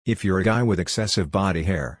If you're a guy with excessive body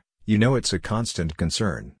hair, you know it's a constant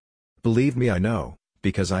concern. Believe me, I know,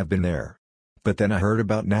 because I've been there. But then I heard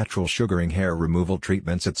about natural sugaring hair removal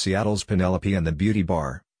treatments at Seattle's Penelope and the Beauty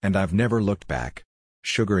Bar, and I've never looked back.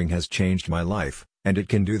 Sugaring has changed my life, and it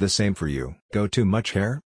can do the same for you. Go too much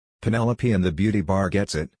hair? Penelope and the Beauty Bar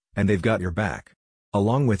gets it, and they've got your back.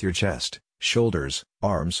 Along with your chest, shoulders,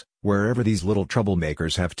 arms, wherever these little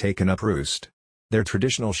troublemakers have taken up roost. Their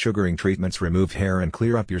traditional sugaring treatments remove hair and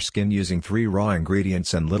clear up your skin using 3 raw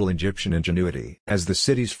ingredients and little Egyptian ingenuity. As the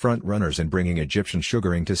city's front runners in bringing Egyptian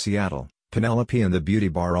sugaring to Seattle, Penelope and the Beauty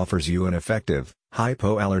Bar offers you an effective,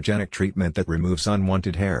 hypoallergenic treatment that removes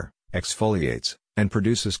unwanted hair, exfoliates, and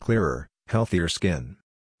produces clearer, healthier skin.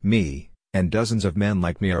 Me, and dozens of men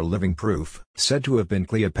like me are living proof. Said to have been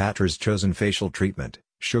Cleopatra's chosen facial treatment,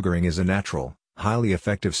 sugaring is a natural, highly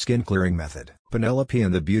effective skin clearing method. Penelope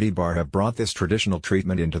and the Beauty Bar have brought this traditional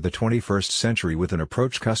treatment into the 21st century with an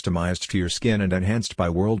approach customized to your skin and enhanced by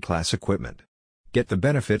world-class equipment. Get the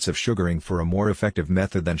benefits of sugaring for a more effective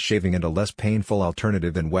method than shaving and a less painful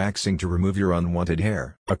alternative than waxing to remove your unwanted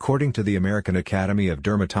hair. According to the American Academy of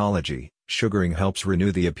Dermatology, sugaring helps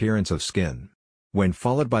renew the appearance of skin. When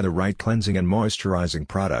followed by the right cleansing and moisturizing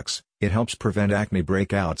products, it helps prevent acne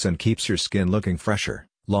breakouts and keeps your skin looking fresher,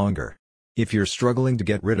 longer. If you're struggling to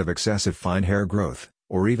get rid of excessive fine hair growth,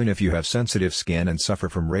 or even if you have sensitive skin and suffer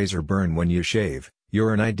from razor burn when you shave,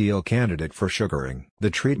 you're an ideal candidate for sugaring. The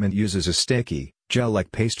treatment uses a sticky,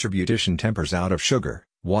 gel-like paste your beautician tempers out of sugar,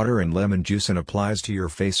 water and lemon juice and applies to your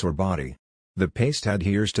face or body. The paste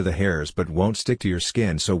adheres to the hairs but won't stick to your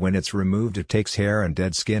skin, so when it's removed it takes hair and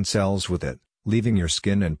dead skin cells with it, leaving your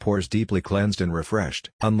skin and pores deeply cleansed and refreshed.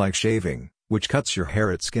 Unlike shaving, which cuts your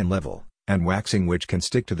hair at skin level, and waxing which can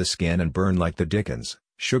stick to the skin and burn like the dickens,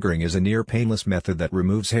 sugaring is a near-painless method that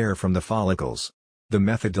removes hair from the follicles. The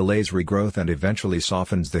method delays regrowth and eventually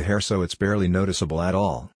softens the hair so it's barely noticeable at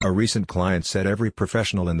all. A recent client said every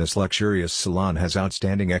professional in this luxurious salon has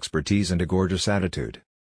outstanding expertise and a gorgeous attitude.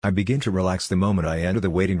 I begin to relax the moment I enter the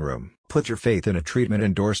waiting room. Put your faith in a treatment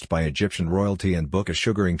endorsed by Egyptian royalty and book a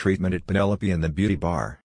sugaring treatment at Penelope and the Beauty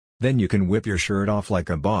Bar. Then you can whip your shirt off like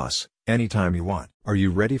a boss, anytime you want. Are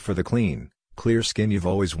you ready for the clean, clear skin you've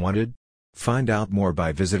always wanted? Find out more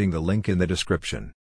by visiting the link in the description.